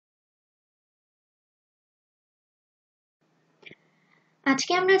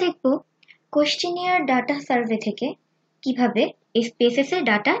আজকে আমরা দেখব কোশ্চেনিয়ার ডাটা সার্ভে থেকে কিভাবে এসপিএসএস এর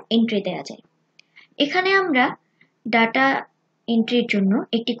ডাটা এন্ট্রি দেওয়া যায়। এখানে আমরা ডাটা এন্ট্রির জন্য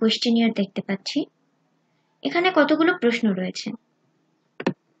একটি কোশ্চেনিয়ার দেখতে পাচ্ছি। এখানে কতগুলো প্রশ্ন রয়েছে।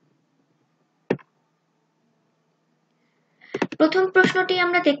 প্রথম প্রশ্নটি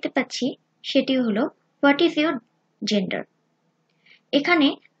আমরা দেখতে পাচ্ছি, সেটি হলো হোয়াট ইজ ইউর জেন্ডার। এখানে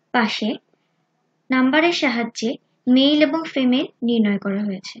পাশে নাম্বারের সাহায্যে মেল এবং ফিমেল নির্ণয় করা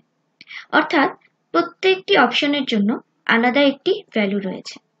হয়েছে, অর্থাৎ প্রত্যেকটি অপশনের জন্য আলাদা একটি ভ্যালু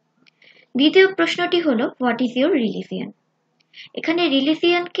রয়েছে। দ্বিতীয় প্রশ্নটি হলো হোয়াট ইজ ইউর রিলিজিয়ন। এখানে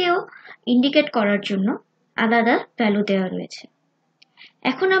রিলিজিয়নকেও ইন্ডিকেট করার জন্য আলাদা ভ্যালু দেওয়া রয়েছে।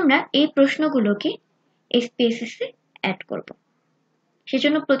 এখন আমরা এই প্রশ্নগুলোকে এসপিএসএস এ অ্যাড করব।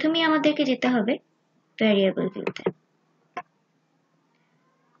 সেজন্য প্রথমেই আমাদেরকে যেতে হবে ভ্যারিয়েবল ভিউতে।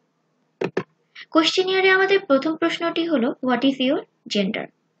 কোশ্চেনিয়ারে আমাদের প্রথম প্রশ্নটি হলো হোয়াট ইজ ইউর জেন্ডার।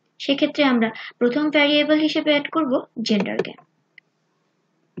 সেক্ষেত্রে আমরা প্রথম ভ্যারিয়েবল হিসেবে অ্যাড করব জেন্ডারকে।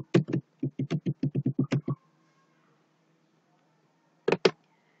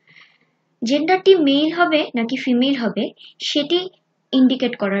 জেন্ডারটি মেল হবে নাকি ফিমেল হবে সেটি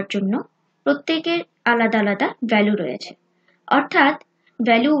ইন্ডিকেট করার জন্য প্রত্যেকের আলাদা আলাদা ভ্যালু রয়েছে, অর্থাৎ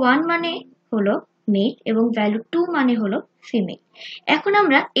ভ্যালু 1 মানে হলো মেল এবং ভ্যালু 2 মানে হলো ফিমেল। এখন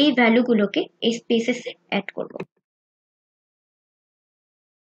আমরা এই ভ্যালুগুলোকে এসপিএসএস এ অ্যাড করব।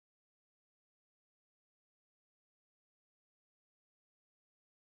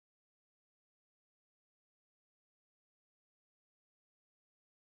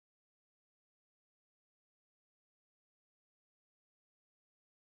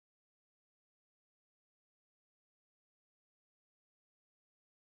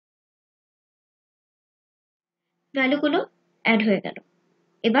 ভ্যালুগুলো অ্যাড হয়ে গেল।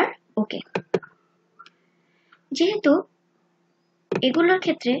 এবার ওকে। যেহেতু এগুলোর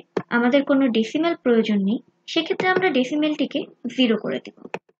ক্ষেত্রে আমাদের কোনো ডেসিমেল প্রয়োজন নেই, সেক্ষেত্রে আমরা ডেসিমেলটিকে 0 করে দেব।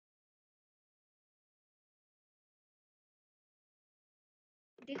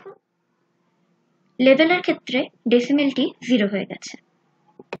 দেখুন, লেভেলের ক্ষেত্রে ডেসিমেলটি 0 হয়ে গেছে।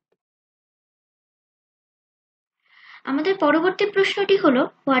 আমাদের পরবর্তী প্রশ্নটি হলো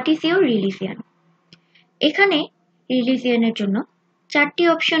হোয়াট ইজ ইউর রিলিজিয়ন। এখানে রিলিজিয়নের জন্য 4টি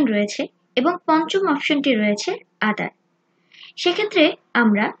অপশন রয়েছে এবং পঞ্চম অপশনটি রয়েছে আদার। সেক্ষেত্রে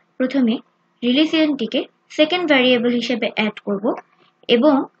আমরা প্রথমে রিলিজিয়নটিকে সেকেন্ড ভ্যারিয়েবল হিসেবে অ্যাড করব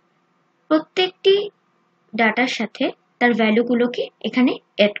এবং প্রত্যেকটি ডাটার সাথে তার ভ্যালুগুলোকে এখানে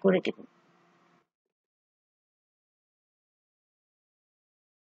অ্যাড করে দেব।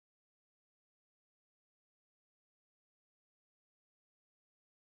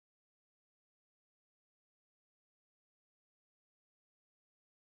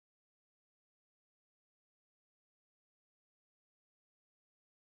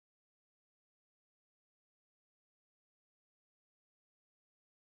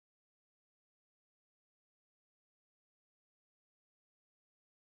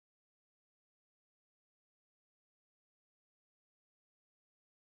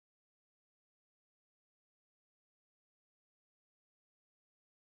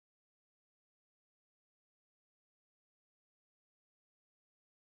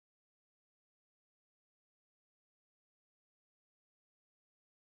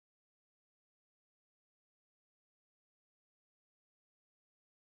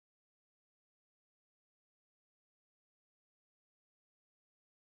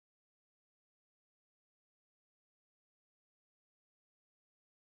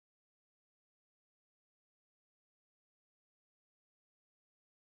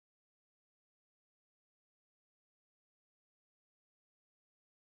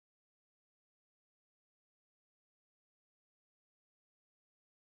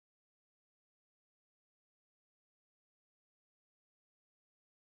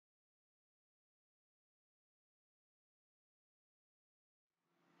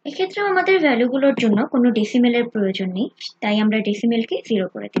 এক্ষেত্রেও আমাদের ভ্যালুগুলোর জন্য কোনো ডেসিমেলের প্রয়োজন নেই, তাই আমরা ডেসিমেলকে 0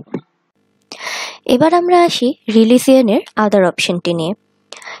 করে দেব। এবার আমরা আসি রিলিজিয়নের আদার অপশনটি নিয়ে।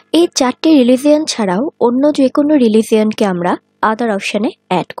 এই 4টি রিলিজিয়ন ছাড়াও অন্য যে কোনো রিলিজিয়নকে আমরা আদার অপশনে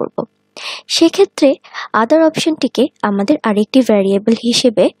অ্যাড করব। সেক্ষেত্রে আদার অপশনটিকে আমাদের আরেকটি ভ্যারিয়েবল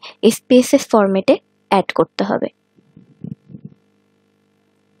হিসেবে এসপিএসএস ফরম্যাটে অ্যাড করতে হবে।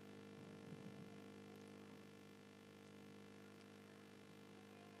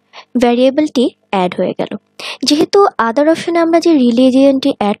 ভ্যারিয়েবলটি অ্যাড হয়ে গেল। যেহেতু আদার অপশনে আমরা যে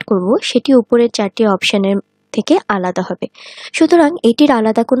রিলিজিয়নটি অ্যাড করব সেটি উপরের 4টি অপশনের থেকে আলাদা হবে, সুতরাং এটির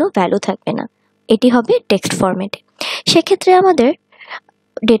আলাদা কোনো ভ্যালু থাকবে না, এটি হবে টেক্সট ফরম্যাটে। সেক্ষেত্রে আমাদের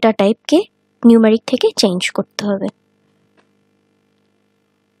ডেটা টাইপকে নিউমেরিক থেকে চেঞ্জ করতে হবে।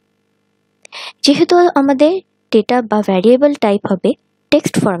 যেহেতু আমাদের ডেটা বা ভ্যারিয়েবল টাইপ হবে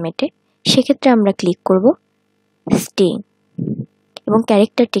টেক্সট ফরম্যাটে, সেক্ষেত্রে আমরা ক্লিক করব স্ট্রিং এবং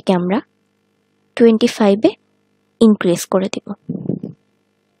ক্যারেক্টারটিকে আমরা 25-এ ইনক্রিজ করে দেব।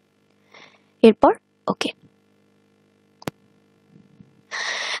 এরপর ওকে।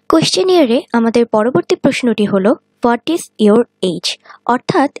 কোয়েশ্চেনিয়ারে আমাদের পরবর্তী প্রশ্নটি হলো হোয়াট ইজ ইয়োর এজ,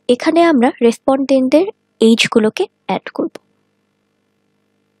 অর্থাৎ এখানে আমরা রেসপন্ডেন্টদের এইজগুলোকে অ্যাড করব।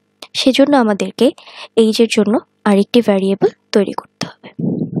 সেজন্য আমাদেরকে এইজের জন্য আরেকটি ভ্যারিয়েবল তৈরি করতে হবে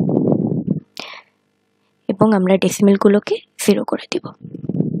এবং আমরা ডেসিমেলগুলোকে 0 করে দেব।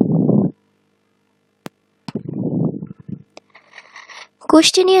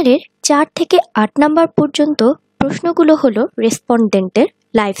 কোয়েশ্চেনিয়ারের 4 থেকে 8 নাম্বার পর্যন্ত প্রশ্নগুলো হলো রেসপন্ডেন্টদের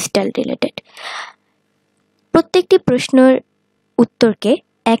লাইফস্টাইল রিলেটেড। প্রত্যেকটি প্রশ্নের উত্তরকে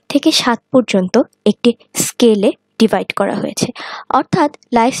 1 থেকে 7 পর্যন্ত একটি স্কেলে ডিভাইড করা হয়েছে, অর্থাৎ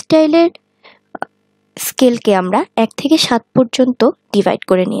লাইফস্টাইলের স্কেলকে আমরা 1 থেকে 7 পর্যন্ত ডিভাইড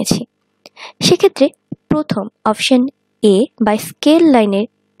করে নিয়েছি। সেক্ষেত্রে প্রথম অপশন এ বা স্কেল লাইনের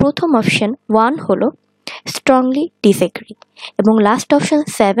প্রথম অপশন 1 হলো স্ট্রংলি ডিসএগ্রি এবং লাস্ট অপশন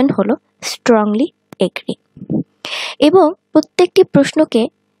 7 হলো স্ট্রংলি এগ্রি, এবং প্রত্যেকটি প্রশ্নকে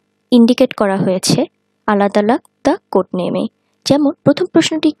ইন্ডিকেট করা হয়েছে আলাদা আলাদা কোড নেমে। যেমন প্রথম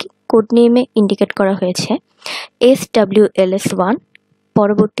প্রশ্নটি কোড নেমে ইন্ডিকেট করা হয়েছে SWLS1,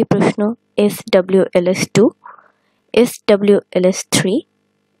 পরবর্তী প্রশ্ন SWLS2, SWLS3,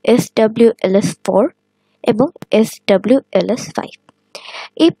 SWLS4 এবং SWLS5।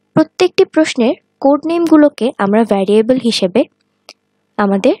 এই প্রত্যেকটি প্রশ্নের কোড নেমগুলোকে আমরা ভ্যারিয়েবল হিসেবে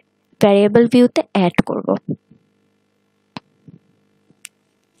আমাদের ভ্যারিয়েবল ভিউতে অ্যাড করব।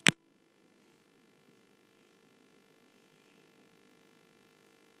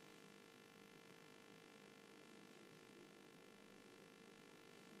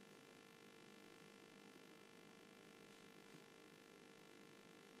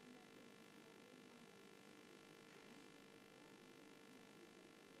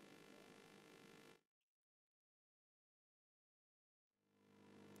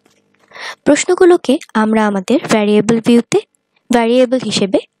 প্রশ্নগুলোকে আমরা আমাদের ভ্যারিয়েবল ভিউতে ভ্যারিয়েবল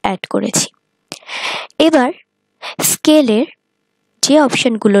হিসেবে অ্যাড করেছি। এবার স্কেলের যে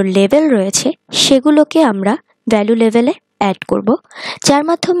অপশনগুলোর লেভেল রয়েছে সেগুলোকে আমরা ভ্যালু লেভেলে অ্যাড করব, যার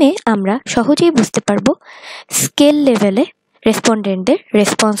মাধ্যমে আমরা সহজেই বুঝতে পারবো স্কেল লেভেলে রেসপন্ডেন্টদের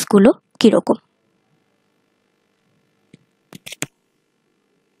রেসপন্সগুলো কীরকম।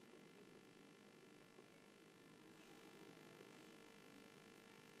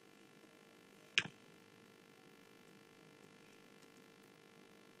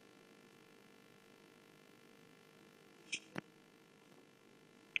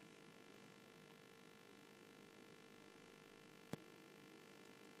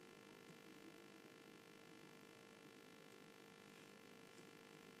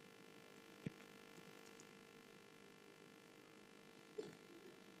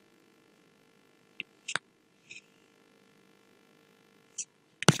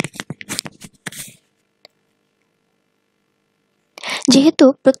 যেহেতু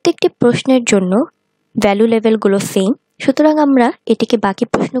প্রত্যেকটি প্রশ্নের জন্য ভ্যালু লেভেলগুলো সেম, সুতরাং আমরা এটিকে বাকি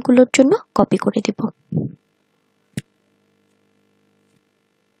প্রশ্নগুলোর জন্য কপি করে দেব।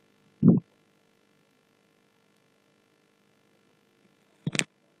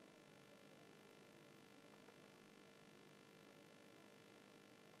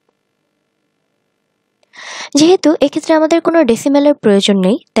 যেহেতু এক্ষেত্রে আমাদের কোনো ডেসিমেলের প্রয়োজন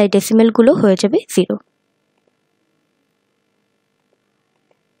নেই, তাই ডেসিমেলগুলো হয়ে যাবে 0।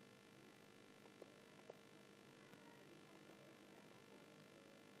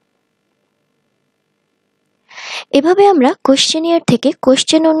 এভাবে আমরা কোয়েশ্চেনিয়ার থেকে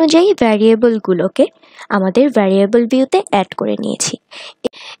কোয়েশ্চেন অনুযায়ী ভ্যারিয়েবলগুলোকে আমাদের ভ্যারিয়েবল ভিউতে অ্যাড করে নিয়েছি।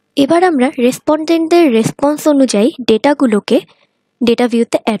 এবার আমরা রেসপন্ডেন্টদের রেসপন্স অনুযায়ী ডেটাগুলোকে ডেটা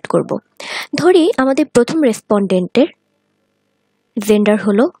ভিউতে অ্যাড করব। ধরি আমাদের প্রথম রেসপন্ডেন্টের জেন্ডার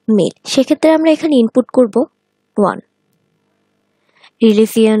হলো মেল, সেক্ষেত্রে আমরা এখানে ইনপুট করব 1।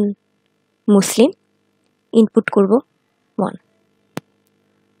 রিলিজিয়ন মুসলিম, ইনপুট করব 1।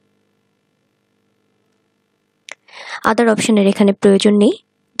 আদার অপশনের এখানে প্রয়োজন নেই,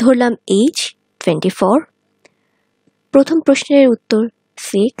 ধরলাম এজ 24। প্রথম প্রশ্নের উত্তর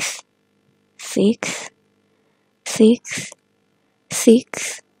 6 6 6 6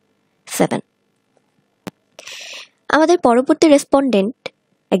 7। আমাদের পরবর্তী রেসপন্ডেন্ট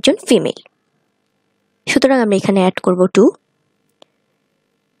একজন ফিমেল, সুতরাং আমরা এখানে অ্যাড করব 2।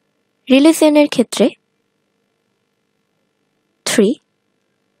 রিলিজিয়নের ক্ষেত্রে 3,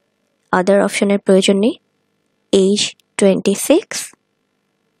 আদার অপশনের প্রয়োজন নেই, এজ 26।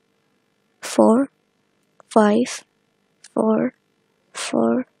 4 5 4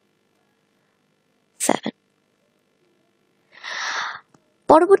 4 7।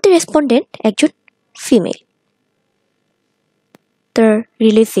 পরবর্তী রেসপন্ডেন্ট একজন ফিমেল, তার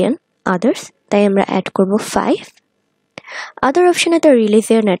রিলিজিয়ন আদার্স, তাই আমরা অ্যাড করব 5। আদার অপশনে তার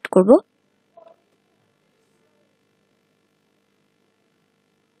রিলিজিয়ন অ্যাড করব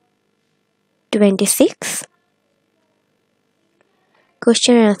 26।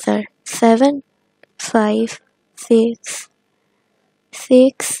 কোশ্চেনের আনসার 7 5 6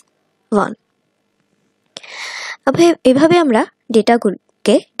 6 1। এভাবে আমরা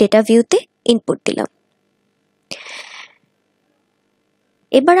ডেটাগুলোকে ডেটা ভিউতে ইনপুট দিলাম।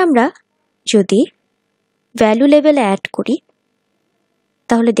 এবার আমরা যদি ভ্যালু লেভেল অ্যাড করি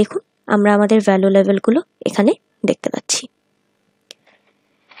তাহলে দেখুন আমরা আমাদের ভ্যালু লেভেলগুলো এখানে দেখতে পাচ্ছি।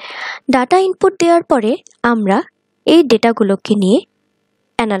 ডাটা ইনপুট দেওয়ার পরে আমরা এই ডেটাগুলোকে নিয়ে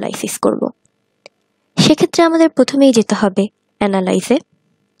অ্যানালাইসিস করব। সেক্ষেত্রে আমাদের প্রথমেই যেতে হবে অ্যানালাইজে,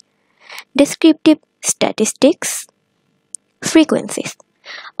 ডেসক্রিপটিভ স্ট্যাটিস্টিক্স, ফ্রিকোয়েন্সিস।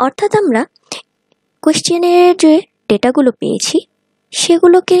 অর্থাৎ আমরা কোয়েশ্চেনের যে ডেটাগুলো পেয়েছি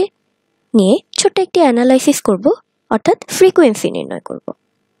সেগুলোকে নিয়ে ছোট্ট একটি অ্যানালাইসিস করব, অর্থাৎ ফ্রিকোয়েন্সি নির্ণয় করব।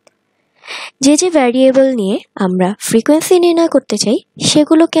 যে যে ভ্যারিয়েবল নিয়ে আমরা ফ্রিকোয়েন্সি নির্ণয় করতে চাই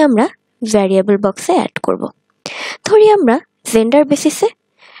সেগুলোকে আমরা ভ্যারিয়েবল বক্সে অ্যাড করব। ধরি আমরা জেন্ডার বেসিসে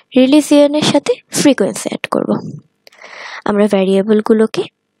রিলিজিয়নের সাথে ফ্রিকোয়েন্সি অ্যাড করব। আমরা ভ্যারিয়েবলগুলোকে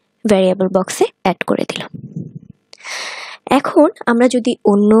ভ্যারিয়েবল বক্সে অ্যাড করে দিলাম। এখন আমরা যদি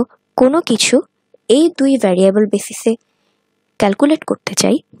অন্য কোনো কিছু এই দুই ভ্যারিয়েবল বেসিসে ক্যালকুলেট করতে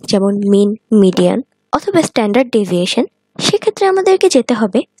চাই, যেমন মিন, মিডিয়ান অথবা স্ট্যান্ডার্ড ডেভিয়েশন, সেক্ষেত্রে আমাদেরকে যেতে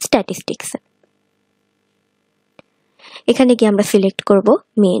হবে স্ট্যাটিস্টিক্সে। এখানে গিয়ে আমরা সিলেক্ট করব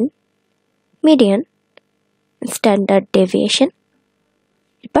মিন, মিডিয়ান, স্ট্যান্ডার্ড ডেভিয়েশন,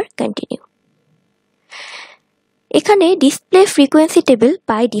 এরপর কন্টিনিউ। এখানে display frequency table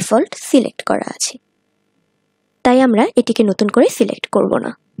by default select করা আছে, তাই আমরা এটিকে নতুন করে সিলেক্ট করব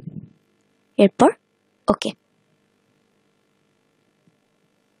না। এরপর ওকে।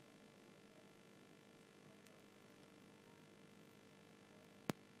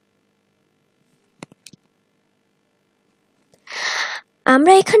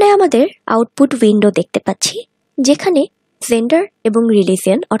 আমরা এখানে আমাদের আউটপুট উইন্ডো দেখতে পাচ্ছি, যেখানে জেন্ডার এবং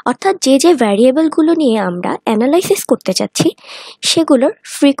রিলিজিয়ন অর্থাৎ যে যে ভ্যারিয়েবলগুলো নিয়ে আমরা অ্যানালাইসিস করতে চাচ্ছি সেগুলোর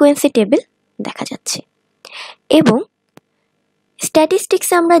ফ্রিকোয়েন্সি টেবিল দেখা যাচ্ছে। এবং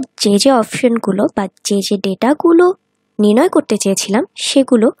স্ট্যাটিস্টিক্সে আমরা যে যে অপশনগুলো বা যে যে ডেটাগুলো নির্ণয় করতে চেয়েছিলাম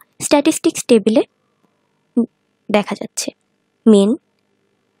সেগুলো স্ট্যাটিস্টিক্স টেবিলে দেখা যাচ্ছে, মিন,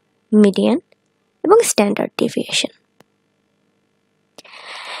 মিডিয়ান এবং স্ট্যান্ডার্ড ডেভিয়েশন।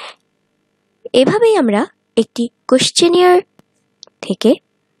 এভাবেই আমরা একটি কোশ্চেনিয়ার থেকে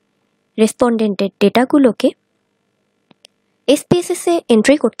রেসপন্ডেন্টের ডেটাগুলোকে এসপিএসএস-এ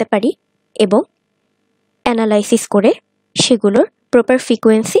এন্ট্রি করতে পারি এবং অ্যানালাইসিস করে সেগুলোর প্রপার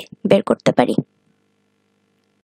ফ্রিকোয়েন্সি বের করতে পারি।